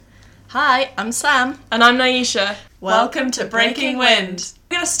Hi, I'm Sam. And I'm Naisha. Welcome to Breaking Wind.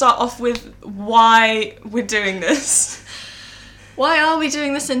 We're going to start off with why we're doing this. Why are we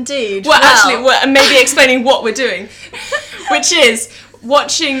doing this indeed? And maybe explaining what we're doing. Which is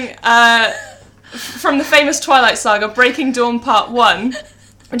watching, from the famous Twilight Saga, Breaking Dawn Part 1,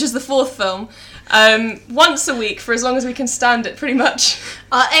 which is the fourth film, once a week for as long as we can stand it, pretty much.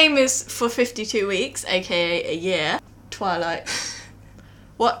 Our aim is for 52 weeks, aka a year. Twilight.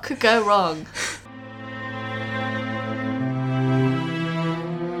 What could go wrong?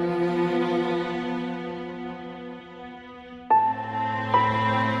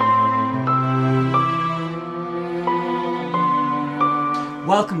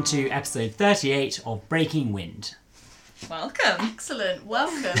 Welcome to episode 38 of Breaking Wind. Welcome. Excellent,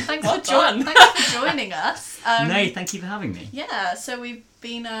 welcome. Thanks Well for done. joining us. No, thank you for having me. Yeah, so we've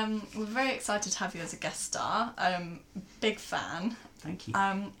been we're very excited to have you as a guest star. Big fan. Thank you.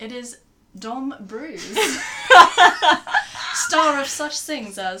 It is Dom Bruce, star of such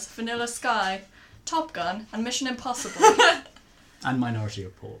things as Vanilla Sky, Top Gun, and Mission Impossible. And Minority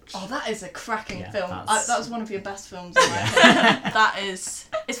Report. Oh, that is a cracking Yeah, film. that's- That was one of your best films in my opinion. That is...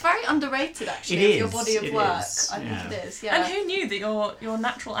 It's very underrated, actually, It of your is, body of it work. is, I think yeah. it is, yeah. And who knew that your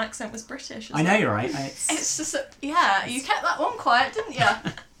natural accent was British? I know you're right. It's just... Yeah, you kept that one quiet, didn't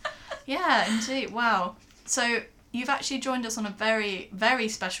you? Yeah, indeed. Wow. So, you've actually joined us on a very, very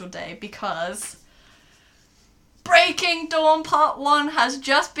special day because... Breaking Dawn Part 1 has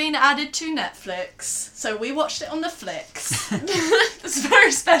just been added to Netflix. So we watched it on the flicks. It's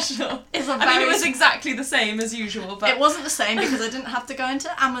very special. It's a I mean, it was exactly the same as usual, but... It wasn't the same because I didn't have to go into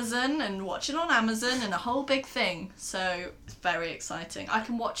Amazon and watch it on Amazon and a whole big thing. So it's very exciting. I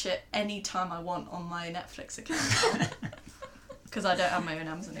can watch it any time I want on my Netflix account. Because I don't have my own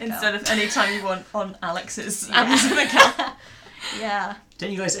Amazon account. Instead of any time you want on Alex's Amazon account. Yeah.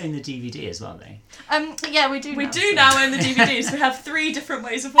 Don't you guys own the DVD as well, though? Yeah, we do. We now. do now own the DVDs. We have 3 different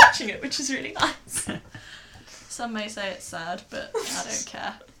ways of watching it, which is really nice. Some may say it's sad, but I don't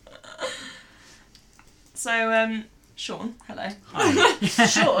care. So, Sean, hello. Hi.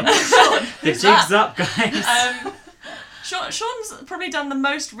 Sean. The Who's jig's that? up, guys. Sean's probably done the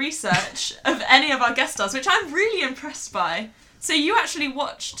most research of any of our guest stars, which I'm really impressed by. So you actually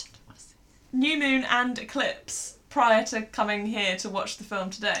watched New Moon and Eclipse prior to coming here to watch the film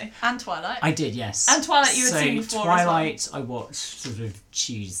today. And Twilight. I did, yes. And Twilight you had seen before Twilight as well. I watched sort of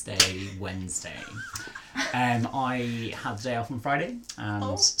Tuesday, Wednesday. I had the day off on Friday,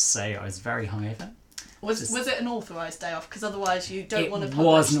 and so I was very hungover. Was it an authorised day off? Because otherwise you don't want to publish It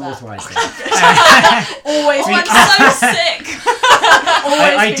was an that. authorised day. Always. Oh, I'm so sick!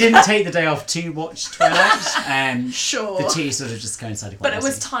 I didn't take the day off to watch Twilight. Sure. The two sort of just coincided quite But it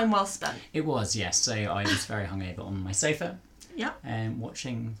was nicely. time well spent. It was, yes. So I was very hungover on my sofa, Yeah.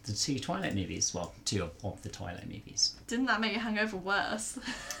 watching the 2 Twilight movies. Well, 2 of the Twilight movies. Didn't that make you hangover worse?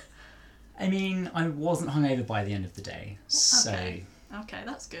 I mean, I wasn't hungover by the end of the day, so... Okay,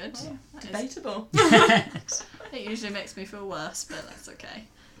 that's good. That is- Debatable. it usually makes me feel worse, but that's okay.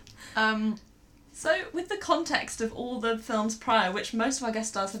 So, with the context of all the films prior, which most of our guest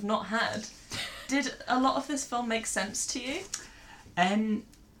stars have not had, did a lot of this film make sense to you?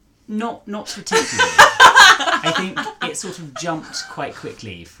 Not particularly. I think it sort of jumped quite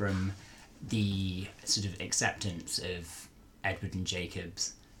quickly from the sort of acceptance of Edward and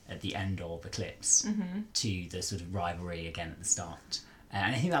Jacobs at the end of Eclipse to the sort of rivalry again at the start.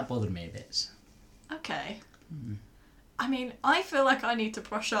 And I think that bothered me a bit. Okay. I mean, I feel like I need to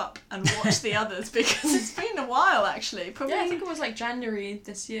brush up and watch the others because it's been a while, actually. Probably Yeah, I think it was like January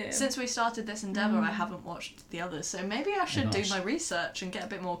this year. since we started this endeavour, I haven't watched the others. So maybe I should do gosh. my research and get a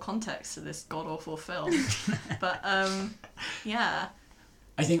bit more context to this god-awful film. But, yeah.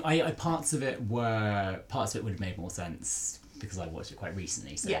 I think parts of it would have made more sense because I watched it quite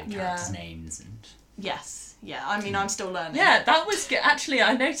recently, so Yeah. characters' names and... Yes. Yeah, I mean, I'm still learning. Yeah, that was good. Actually,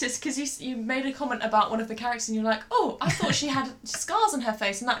 I noticed because you made a comment about one of the characters and you're like, oh, I thought she had scars on her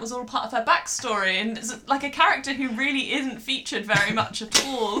face and that was all part of her backstory. And it's like a character who really isn't featured very much at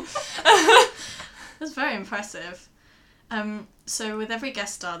all. That's very impressive. So with every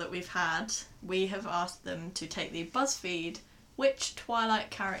guest star that we've had, we have asked them to take the BuzzFeed "Which Twilight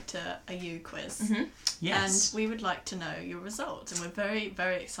character are you?" quiz. Yes. And we would like to know your results, and we're very,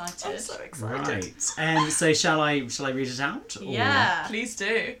 very excited. I'm so excited. Right. So shall I read it out? Or- Yeah. Please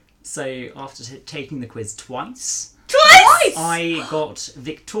do. So after taking the quiz twice, Twice! I got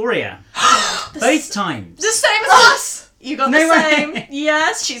Victoria. Both times. The same as us! You got No the way. same.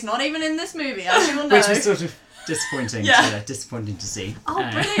 Yes, she's not even in this movie, as you will know. Which was sort of disappointing, Yeah. disappointing to see. Oh,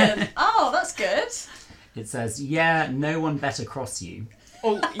 brilliant. Oh, that's good. It says, yeah, no one better cross you.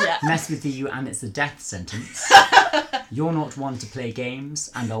 Oh, yeah. Mess with you and it's a death sentence. You're not one to play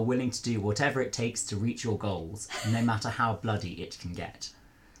games and are willing to do whatever it takes to reach your goals, no matter how bloody it can get.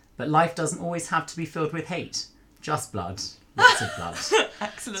 But life doesn't always have to be filled with hate. Just blood. Lots of blood.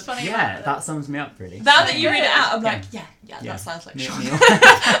 Excellent. It's funny. Yeah, that sums me up really. Now that you read it out, I'm Yeah. like, yeah, Yeah. that sounds like Neil- Sean. Neil.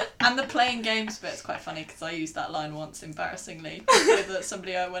 And the playing games bit's quite funny because I used that line once embarrassingly with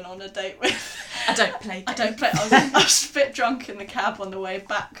somebody I went on a date with. I don't play. I don't play. I was a bit drunk in the cab on the way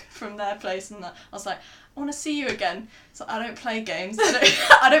back from their place, and I was like, "I want to see you again." So I don't play games.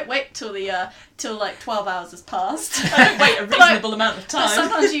 I don't wait till till like 12 hours has passed. I don't wait a reasonable amount of But time.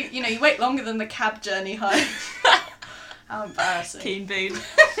 sometimes you wait longer than the cab journey home. How embarrassing. Keen bean.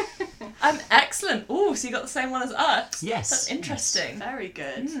 Excellent. Oh, so you got the same one as us. Yes. That's interesting. Very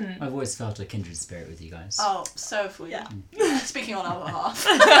good. I've always felt a kindred spirit with you guys. Oh, so have we. Yeah. Speaking on our behalf,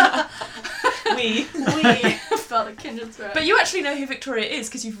 We. we felt a kindred spirit. But you actually know who Victoria is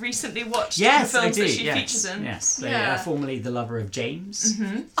because you've recently watched Yes, the I films do. that she yes. features in. Yes. So, Yeah. formerly the lover of James.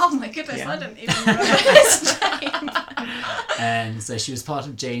 Oh my goodness, Yeah. I didn't even remember his name. And so she was part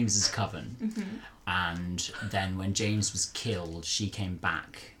of James's coven. And then when James was killed, she came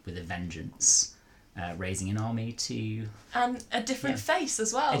back with a vengeance, raising an army to And a different face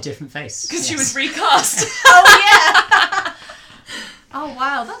as well. a different face. Because she Yes. was recast. Oh yeah. Oh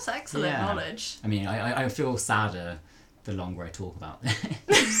wow, that's excellent Yeah. knowledge. I mean, I feel sadder the longer I talk about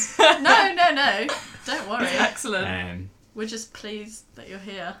this. No, don't worry. Excellent. We're just pleased that you're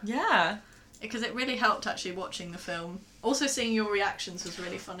here Yeah. because it really helped actually watching the film. Also, seeing your reactions was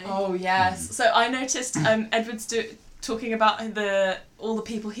really funny. Oh yes. So I noticed Edward's talking about all the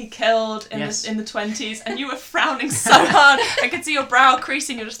people he killed in Yes. the 20s, and you were frowning so hard. I could see your brow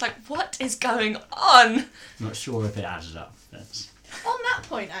creasing. You're just like, what is going on? I'm not sure if it added up, but On that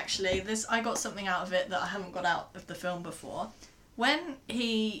point, actually, I got something out of it that I haven't got out of the film before. When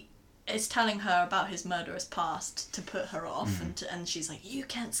he is telling her about his murderous past to put her off, and she's like, "You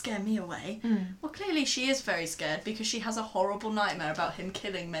can't scare me away." Well, clearly she is very scared because she has a horrible nightmare about him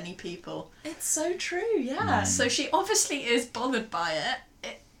killing many people. It's so true. Yeah. So she obviously is bothered by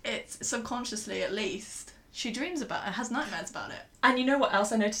it. It's subconsciously, at least. She dreams about it, has nightmares about it. And you know what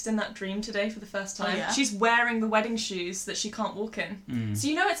else I noticed in that dream today for the first time? Oh, yeah? She's wearing the wedding shoes that she can't walk in. So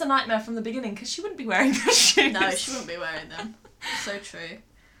you know it's a nightmare from the beginning because she wouldn't be wearing those shoes. No, she wouldn't be wearing them. So true.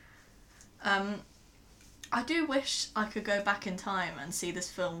 I do wish I could go back in time and see this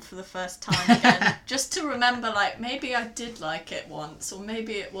film for the first time again, just to remember, like, maybe I did like it once, or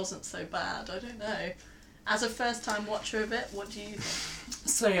maybe it wasn't so bad. I don't know. As a first-time watcher of it, what do you think?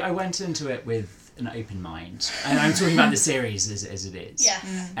 so I went into it with an open mind, and I'm talking about the series as it is.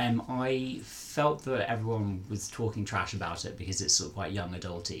 Yes. I felt that everyone was talking trash about it because it's sort of quite young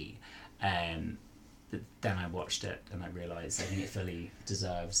adulty. But then I watched it and I realised I think it fully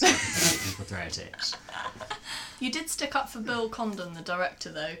deserves everything that people throw at it. You did stick up for Bill Condon, the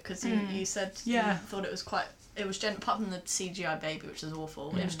director, though, because you said you thought it was quite... apart from the CGI baby, which is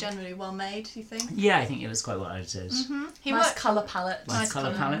awful, it was generally well made, do you think? Yeah, I think it was quite well edited. He Nice worked... colour palette. Nice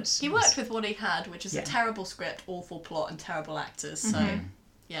colour palette. He worked with what he had, which is Yeah. a terrible script, awful plot, and terrible actors, so...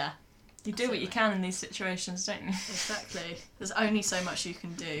 Yeah. You do what you can in these situations, don't you? Exactly. There's only so much you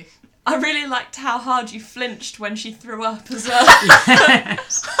can do. I really liked how hard you flinched when she threw up as well.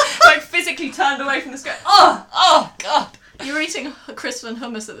 Like physically turned away from the screen. Oh God. You were eating crisp and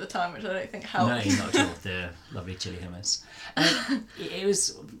hummus at the time, which I don't think helped. No, not at all. The lovely chili hummus. It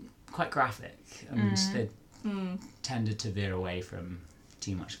was quite graphic, and they tended to veer away from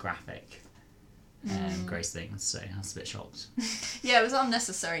too much graphic gross things, so I was a bit shocked. Yeah, it was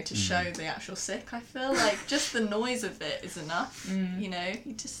unnecessary to show the actual sick, I feel. Like, just the noise of it is enough, you know?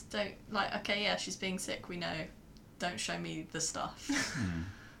 You just don't... Like, okay, yeah, she's being sick, we know. Don't show me the stuff.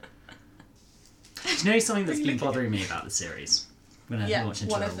 Do you know something that's been bothering me about the series? I'm going to Yeah, launch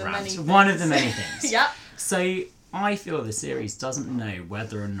into one a of the rant. many One of things. the many things. Yeah. So I feel the series doesn't know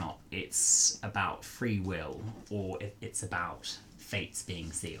whether or not it's about free will or if it's about fates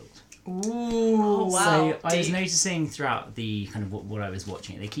being sealed. Ooh. Oh, wow. So I was deep. noticing throughout the kind of what I was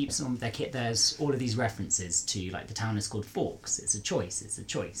watching, they keep there's all of these references to, like, the town is called Forks. It's a choice. It's a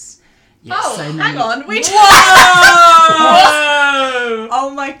choice. Yet Oh, so hang many- on. We Whoa!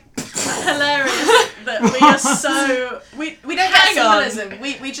 Oh my... Hilarious that we are so... We don't Hang get on. symbolism.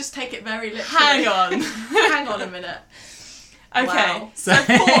 We just take it very literally. Hang on. Hang on a minute. Okay. Wow. So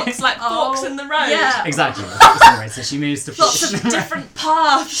forks, like forks Oh, in the road. yeah. Exactly. Right. So she moves to Lots Forks. of different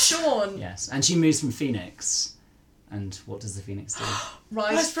paths. Sean, Yes, and she moves from Phoenix. And what does the Phoenix do?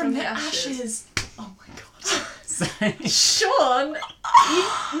 rise From the ashes. Oh my god. So, Sean,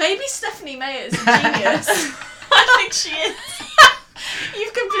 maybe Stephanie Meyer is a genius. I think she is.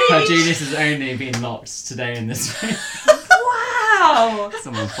 You've Her completely. genius has only been locked today in this room. Wow.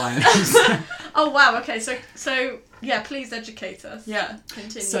 Someone finally. Oh wow. Okay. So yeah. Please educate us. Yeah.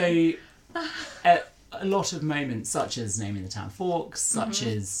 Continue. So, a lot of moments, such as naming the town Forks, such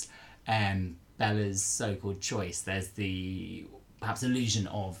as Bella's so-called choice, there's the perhaps illusion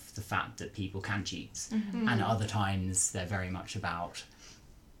of the fact that people can choose, and other times they're very much about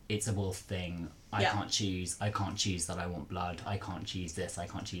it's a wolf thing. I Yeah. can't choose. I can't choose that I want blood. I can't choose this. I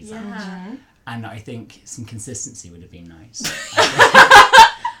can't choose that. Yeah. And I think some consistency would have been nice.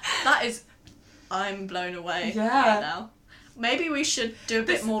 That is. I'm blown away Yeah. right now. Maybe we should do a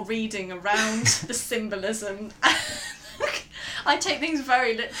bit more reading around the symbolism. I take things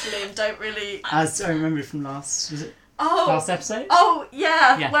very literally and don't really. As I remember from last episode. Oh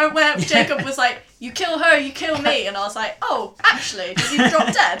yeah, Yeah. where Jacob was like, "You kill her, you kill me," and I was like, "Oh, actually, does he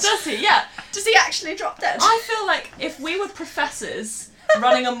drop dead? Does he? Yeah. Does he actually drop dead?" I feel like if we were professors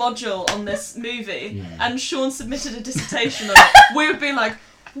running a module on this movie and Sean submitted a dissertation on it, we would be like,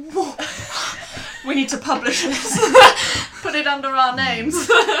 whoa, we need to publish this. Put it under our names.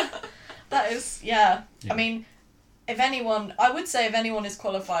 That is, yeah. I mean, if anyone is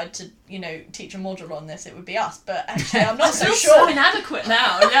qualified to, teach a module on this, it would be us. But actually, I'm not so You're sure. so inadequate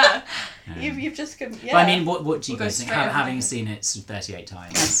now, yeah. You've just couldn't. Yeah. But I mean, what do you We'll guys go think? straight Having away. seen it 38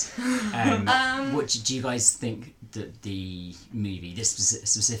 times, what do you guys think that the movie, this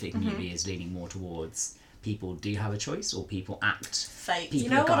specific movie, is leaning more towards? People do have a choice, or people act. Fate. People You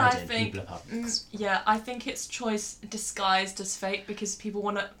know are what I guided. think? People are puppets. Yeah, I think it's choice disguised as fate because people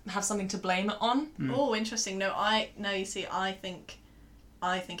want to have something to blame it on. Oh, interesting. No, you see, I think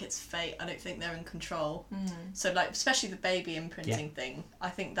it's fate. I don't think they're in control. So, like, especially the baby imprinting thing, I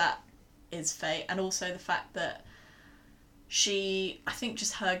think that is fate. And also the fact that I think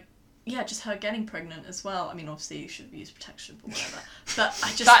just her getting pregnant as well. I mean, obviously you should use protection or whatever. But I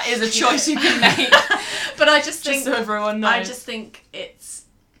just... That is a choice you can make. But I just think... Just so everyone knows. I just think it's...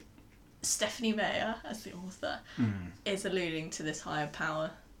 Stephanie Meyer, as the author, is alluding to this higher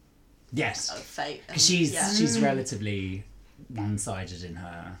power Yes, of fate. And, because she's relatively one-sided in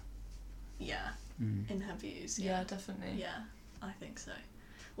her. Yeah, in her views. Yeah, definitely. Yeah, I think so.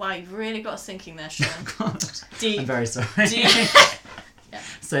 Wow, you've really got us thinking there, Sean. Deep. I'm very sorry. Deep.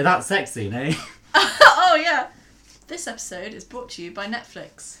 So that's sexy, no? Oh, yeah. This episode is brought to you by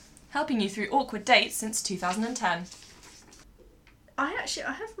Netflix. Helping you through awkward dates since 2010. I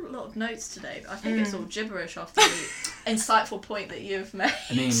have a lot of notes today, but I think it's all gibberish after the insightful point that you've made.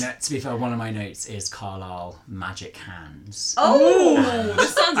 I mean, to be fair, one of my notes is Carlisle Magic Hands. Oh!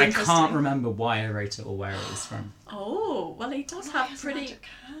 This sounds I interesting. can't remember why I wrote it or where it was from. Oh, well, he does have pretty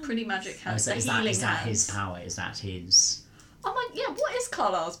magic hands. So They're is healing that hands. his power? Is that his... Oh my, yeah, what is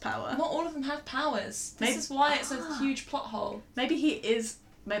Carlisle's power? Not all of them have powers. This Maybe- is why it's a huge plot hole. Maybe he is,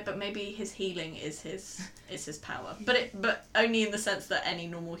 but maybe his healing is his power. But only in the sense that any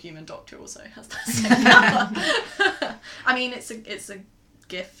normal human doctor also has that same power. I mean, it's a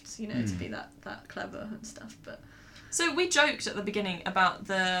gift, to be that clever and stuff. But So we joked at the beginning about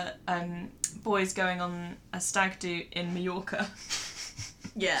the boys going on a stag do in Mallorca.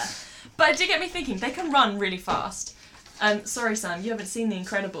 yeah, But it did get me thinking, they can run really fast. Sorry, Sam, you haven't seen The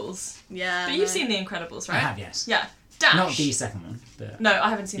Incredibles. yeah. But you've seen The Incredibles, right? I have, yes. Yeah. Dash. Not the second one, but... No, I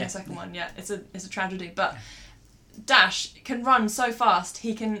haven't seen Yeah. the second one yet. It's a tragedy. But Dash can run so fast,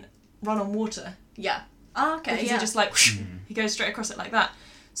 he can run on water. Yeah. Oh, okay. Because yeah. he just he goes straight across it like that.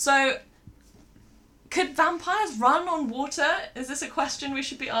 So, could vampires run on water? Is this a question we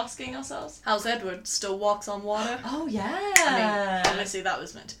should be asking ourselves? How's Edward? Still walks on water? Oh, yeah. I mean, obviously that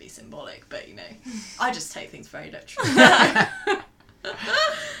was meant to be symbolic, but I just take things very literally.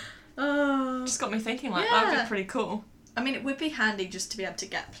 Oh. Just got me thinking like that would Yeah. be pretty cool. I mean, it would be handy just to be able to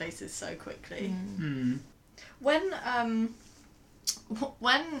get places so quickly. Hmm. When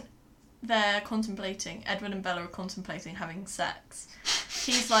they're contemplating, Edward and Bella are contemplating having sex,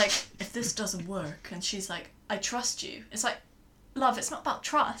 he's like, if this doesn't work, and she's like, I trust you. It's like, love, it's not about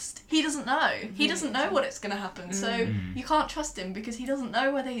trust. He doesn't know. He doesn't know what it's going to happen, so you can't trust him because he doesn't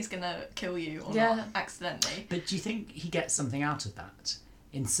know whether he's going to kill you or not accidentally. But do you think he gets something out of that?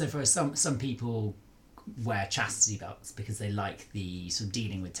 So for some people wear chastity belts because they like the sort of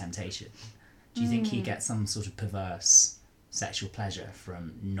dealing with temptation. Do you think he gets some sort of perverse sexual pleasure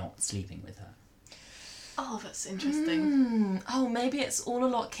from not sleeping with her? Oh, that's interesting. Oh, maybe it's all a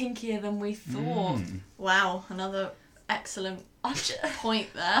lot kinkier than we thought. Wow, another excellent point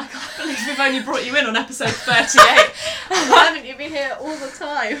there. I can't believe we've only brought you in on episode 38. Why haven't you been here all the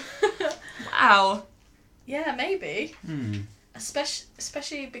time? Wow. Yeah, maybe.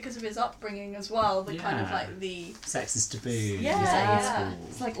 especially because of his upbringing as well. The kind of Yeah. like the Sex is taboo. Yeah, he's at yeah. school.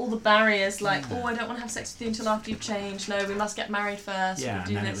 It's like all the barriers, like, Yeah. oh, I don't want to have sex with you until after you've changed. No, we must get married first. Yeah,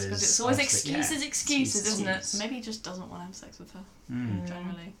 we do and then this it because was it's always after- yeah, excuses, excuses, isn't it? excuse. maybe he just doesn't want to have sex with her Mm.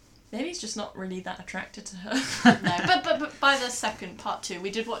 generally. Maybe he's just not really that attracted to her. No, but by the second part 2, we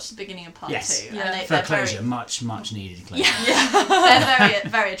did watch the beginning of part Yes. 2. Yeah. And For they're closure, much needed closure. Yeah. They're very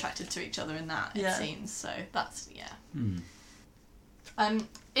very attracted to each other in that Yeah. it seems. So that's Hmm.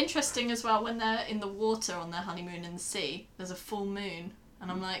 Interesting as well when they're in the water on their honeymoon in the sea. There's a full moon, and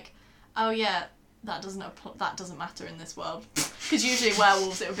I'm like, oh yeah, that doesn't matter in this world. Because usually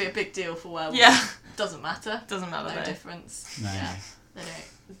werewolves, it would be a big deal for werewolves. Yeah. Doesn't matter. Doesn't matter No though. difference. No. Yeah. They don't.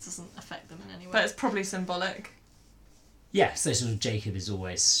 It doesn't affect them in any way. But it's probably symbolic. Yeah, so sort of Jacob is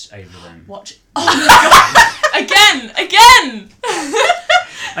always over them. Watch. Again!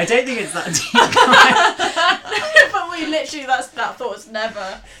 I don't think it's that deep. But we literally, that thought's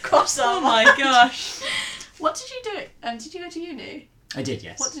never crossed our Oh my mind. gosh. What did you do? Did you go to uni? I did,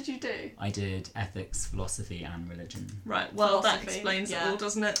 yes. What did you do? I did ethics, philosophy, and religion. Right, well, that Philosophy, explains yeah. it all,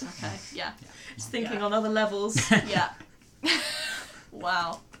 doesn't it? Okay, yeah. Just thinking Yeah. on other levels. Yeah.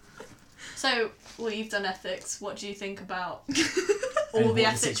 Wow. So, well, you've done ethics. What do you think about all And the what the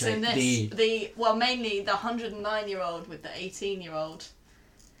ethics in situa- this? Well, mainly the 109-year-old with the 18-year-old.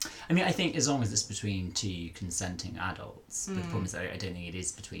 I mean, I think as long as it's between two consenting adults, but the problem is I don't think it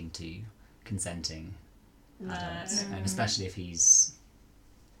is between two consenting adults, and especially if he's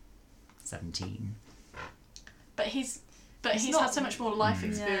 17. But he's It's had not- so much more life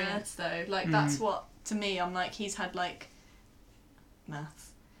experience though. Like that's what to me. I'm like he's had like maths.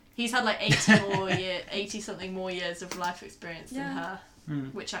 He's had like 80 something more years of life experience than Yeah. her,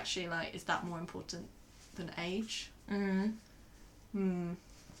 Mm. which actually like is that more important than age?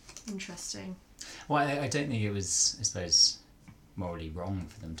 Interesting. Well, I don't think it was, I suppose, morally wrong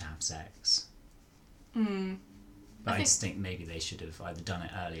for them to have sex. But I just think maybe they should have either done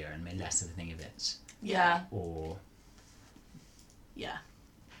it earlier and made less of a thing of it, Yeah. or Yeah.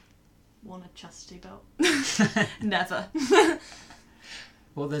 Want a chastity belt? Never.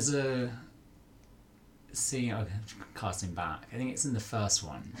 well, there's a scene. Casting back, I think it's in the first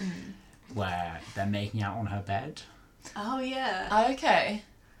one where they're making out on her bed. Oh yeah. Okay.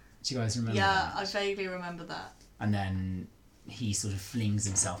 Do you guys remember? Yeah, I that? vaguely remember that. And then he sort of flings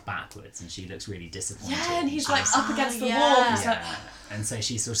himself backwards, and she looks really disappointed. Yeah, and he's like up against the yeah. wall. He's like, Yeah, and so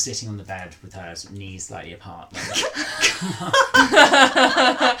she's sort of sitting on the bed with her knees slightly apart. Like,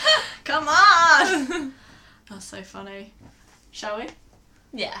 Come on! That's so funny. Shall we?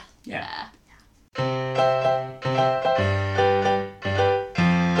 yeah. yeah.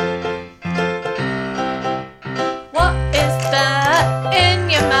 What is that in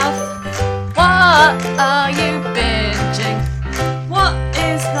your mouth? What are you binging? What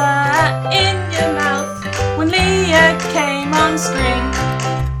is that in your mouth when Leah came on screen?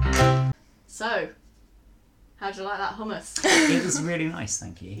 So, how'd you like that hummus? It was really nice,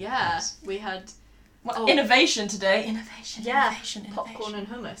 thank you. Yeah, Yes. we had What, innovation today. Innovation. popcorn and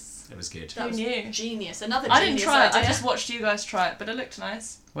hummus. It was good. That was knew? genius. Another I didn't genius try it. I idea. just watched you guys try it, but it looked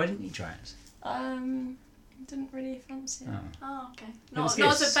nice. Why didn't you try it? Didn't really fancy it. Oh. Oh, okay. was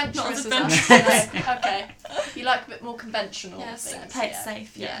Not good. as adventurous Not as as us. No, okay. You like a bit more conventional Yes, things. play it yeah.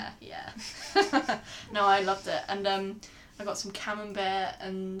 safe, yeah. Yeah. No, I loved it. And I got some camembert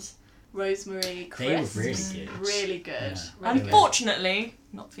and rosemary They were crisps. really good. Really good. Yeah. Really good. Unfortunately,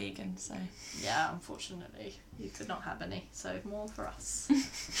 not vegan, so. Yeah, unfortunately. You could not have any, so more for us.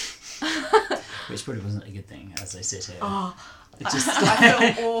 Which probably wasn't a good thing as I sit here. Oh, It just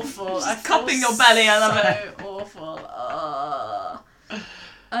I feel awful. Just I feel cupping your belly, I love it. So awful.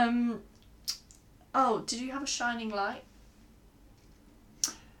 Oh, did you have a shining light?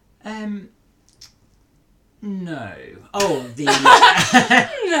 No. Oh, the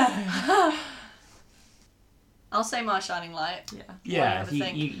I'll say my shining light. Yeah. yeah. have a You,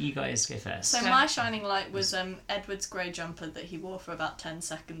 think. you guys go first. So Okay. my shining light was Edward's grey jumper that he wore for about 10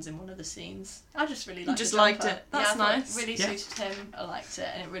 seconds in one of the scenes. I just really liked just the liked jumper. it. That's yeah, I thought nice. It really Yeah. suited him. I liked it,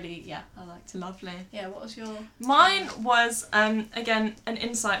 and it really, yeah, I liked it. Lovely. Yeah, what was your... Mine was, again, an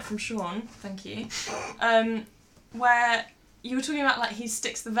insight from Sean, thank you, where you were talking about, like, he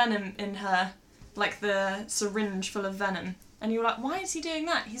sticks the venom in her, like the syringe full of venom, and you were like, why is he doing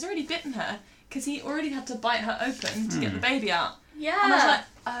that? He's already bitten her, because he already had to bite her open to get the baby out. Yeah. And I was like,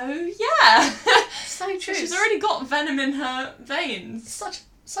 oh, yeah. so true. She's already got venom in her veins.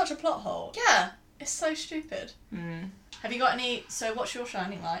 Such a plot hole. Yeah, it's so stupid. Mm. Have you got any... So what's your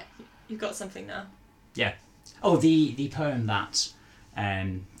shining light? You've got something now. Yeah. Oh, the poem that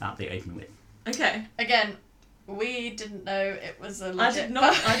they open with. Okay. Again, we didn't know it was a I legit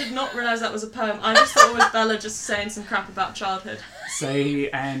did not realise that was a poem. I just thought it was Bella just saying some crap about childhood. So,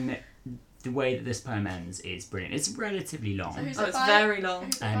 the way that this poem ends is brilliant. It's relatively long. So who's Oh, it it's by? very long.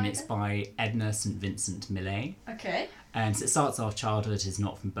 Who's it And by it's again? by Edna St Vincent Millay. Okay. And so it starts off, childhood is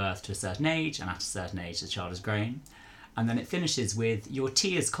not from birth to a certain age, and at a certain age the child has grown. And then it finishes with, your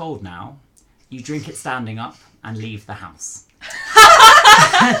tea is cold now, you drink it standing up and leave the house.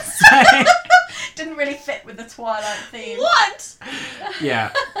 Didn't really fit with the Twilight theme. What?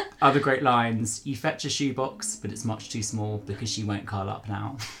 Yeah. Other great lines, you fetch a shoebox, but it's much too small because she won't curl up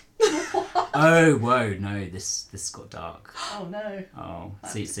now. Oh, whoa, no, this got dark. Oh no. Oh,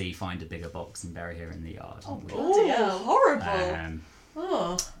 so you find a bigger box and bury her in the yard. Oh, Which- bloody Oh, hell. horrible.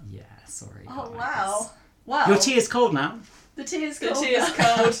 Oh. Yeah, sorry. Oh guys. wow. Wow. Your tea is cold now. The tea is The cold. tea is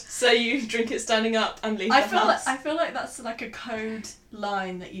cold, so you drink it standing up and leave I the feel house. like that's like a code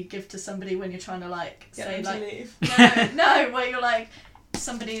line that you give to somebody when you're trying to like Get say them to like leave. no, where you're like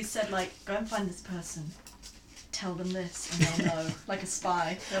somebody said like go and find this person, tell them this, and they'll know, like a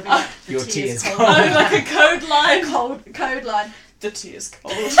spy. They'll be like the Your tea is cold. cold. Oh, like a code line. Code line. The tea is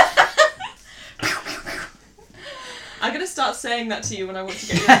cold. I'm gonna start saying that to you when I want to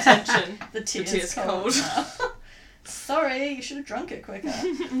get your attention. The tea, tea is is cold. cold. Sorry, you should have drunk it quicker.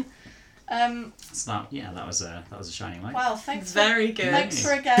 So that was a shining light. Wow, thanks. Very good. Thanks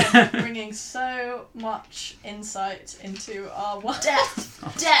for again bringing so much insight into our world. Depth.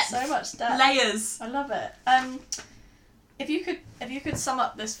 So much depth. Layers. I love it. If you could sum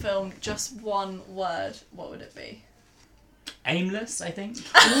up this film just one word, what would it be? Aimless, I think.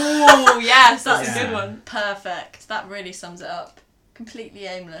 Oh yes, that's Yeah. a good one. Perfect. That really sums it up. Completely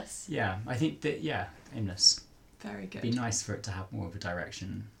aimless. Yeah, I think that aimless. Very It'd be good. nice for it to have more of a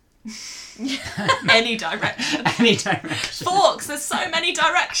direction. Any direction. Any direction. Forks. There's so many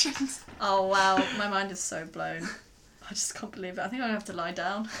directions. Oh wow, my mind is so blown. I just can't believe it. I think I'm gonna have to lie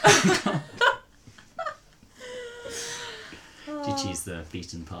down. Do you choose the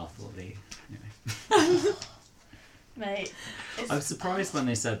beaten path or the? Anyway. Mate. I was surprised when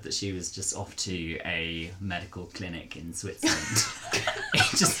they said that she was just off to a medical clinic in Switzerland.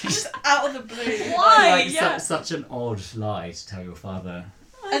 It just Just out of the blue. Why? like Yeah. such an odd lie to tell your father.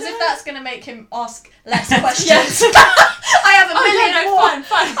 As if that's going to make him ask less questions. Yes. I have a million no, more.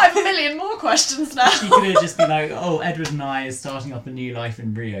 fine. I have a million more questions now. She could have just been like, "Oh, Edward and I are starting up a new life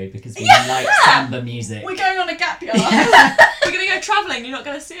in Rio because we like samba music." We're going on a gap year. We're gonna go travelling. You're not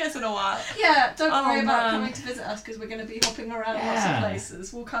gonna see us in a while. Yeah, don't Oh, worry about man. coming to visit us because we're going to be hopping around lots Yeah. of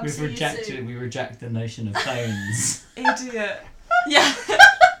places. We'll come We've see you rejected. soon. We reject the notion of phones. Idiot. Yeah.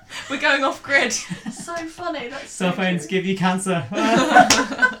 We're going off grid. So funny. That's Cell so phones true. give you cancer.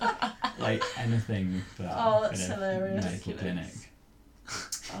 Like anything but Oh, that's in a hilarious. medical clinic.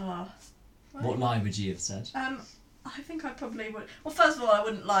 Oh. What lie would you have said? I think I probably would. Well, first of all, I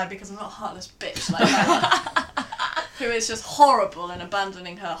wouldn't lie because I'm not a heartless bitch like Bella, who is just horrible in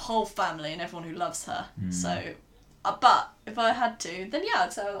abandoning her whole family and everyone who loves her. So, but if I had to, then yeah,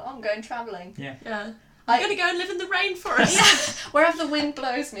 I'd say I'm going travelling. Yeah. Yeah. I'm gonna go and live in the rainforest. Yeah, wherever the wind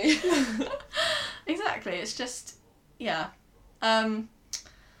blows me. Exactly. It's just, yeah.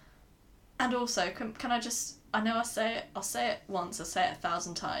 And also, can I just? I know I'll say it once. I'll say it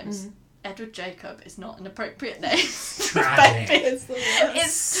 1,000 times. Edward Jacob is not an appropriate name. Tragic. Baby. It's the worst.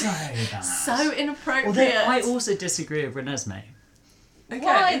 It's So bad. so inappropriate. Although I also disagree with Renesmee Okay.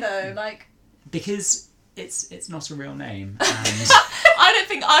 Why though? Like, because it's not a real name, and I don't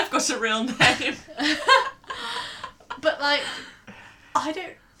think I've got a real name. but like, I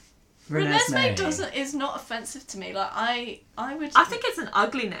don't. Renesmee is not offensive to me. Like I would. I think it's an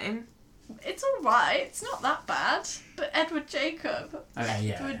ugly name. it's all right. It's not that bad. But Edward Jacob. Okay,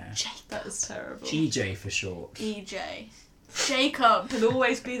 yeah, Edward yeah. Jacob. That is terrible. EJ for short. EJ. Jacob. He'll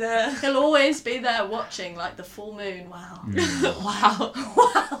always be there. He'll always be there watching like the full moon. Wow. Wow.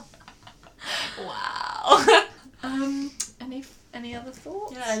 Wow. Wow. Any other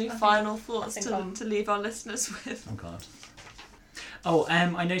thoughts? Yeah, any I think- final thoughts think to I'm- leave our listeners with? Oh god. Oh,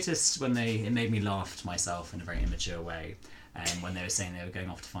 I noticed when it made me laugh to myself in a very immature way, when they were saying they were going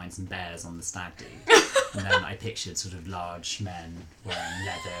off to find some bears on the stag do, and then I pictured sort of large men wearing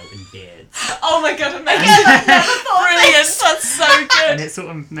leather and beards, Oh my god, amazing. Brilliant, that's so and good. it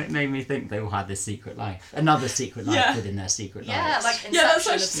sort of made me think they all had this secret life, another secret life Yeah. within their secret Yeah, lives. like Yeah, that's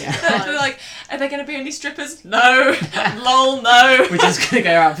Inception what of she Secret They're Lives. like, are there going to be any strippers? No. Lol, no. We're just gonna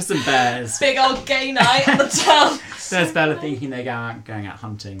go out for some bears. Big old gay night on the town. There's Bella thinking they're going out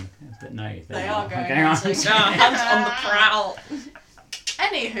hunting, but no, They are going out hunting. hunting. Hunt on the prowl.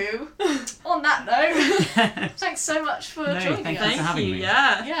 Anywho, on that note, thanks so much for joining thank us. you for having me.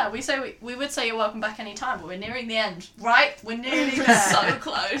 Yeah. Yeah, we would say you're welcome back any time, but we're nearing the end. Right? We're nearly there. So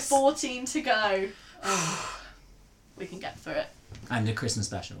close. 14 to go. Oh, we can get through it. And a Christmas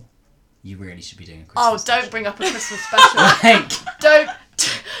special. You really should be doing a Christmas Oh, special. don't bring up a Christmas special. Like,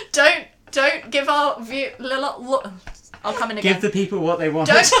 don't give our I'll come in again. give the people what they want.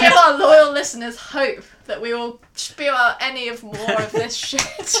 Don't give our loyal listeners hope that we will spew out any of more of this shit.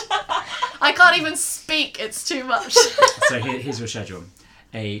 I can't even speak, it's too much. So here's your schedule.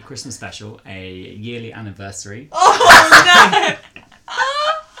 A Christmas special, a yearly anniversary. Oh no!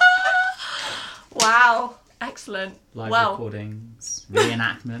 Wow, excellent. Live Well, recordings,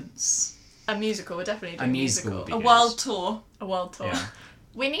 reenactments. a musical, we're definitely doing A a musical musical. would be A good. world tour. A world tour. Yeah.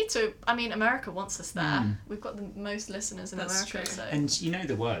 We need to, I mean, America wants us there. Mm. We've got the most listeners in That's America, true. so... And you know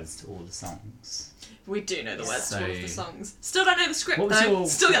the words to all the songs. We do know the words to all of the So- songs. Still don't know the script What was though. your,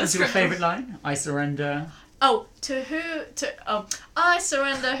 Still what get the was your script. favourite line? I surrender. Oh, I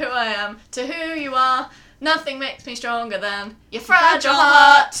surrender who I am, to who you are. Nothing makes me stronger than your fragile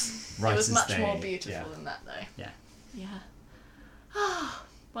heart. Right It was as much they- more beautiful yeah. than that, though. Yeah. Yeah.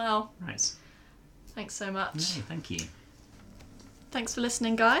 Well, Right. thanks so much. No, thank you. Thanks for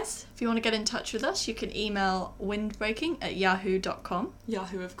listening, guys. If you want to get in touch with us, you can email windbreaking@yahoo.com.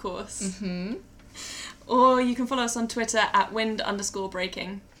 Yahoo, of course. Mm-hmm. Or you can follow us on Twitter at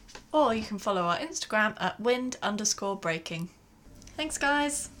wind_breaking. Or you can follow our Instagram at wind_breaking. Thanks,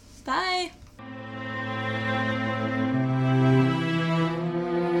 guys. Bye.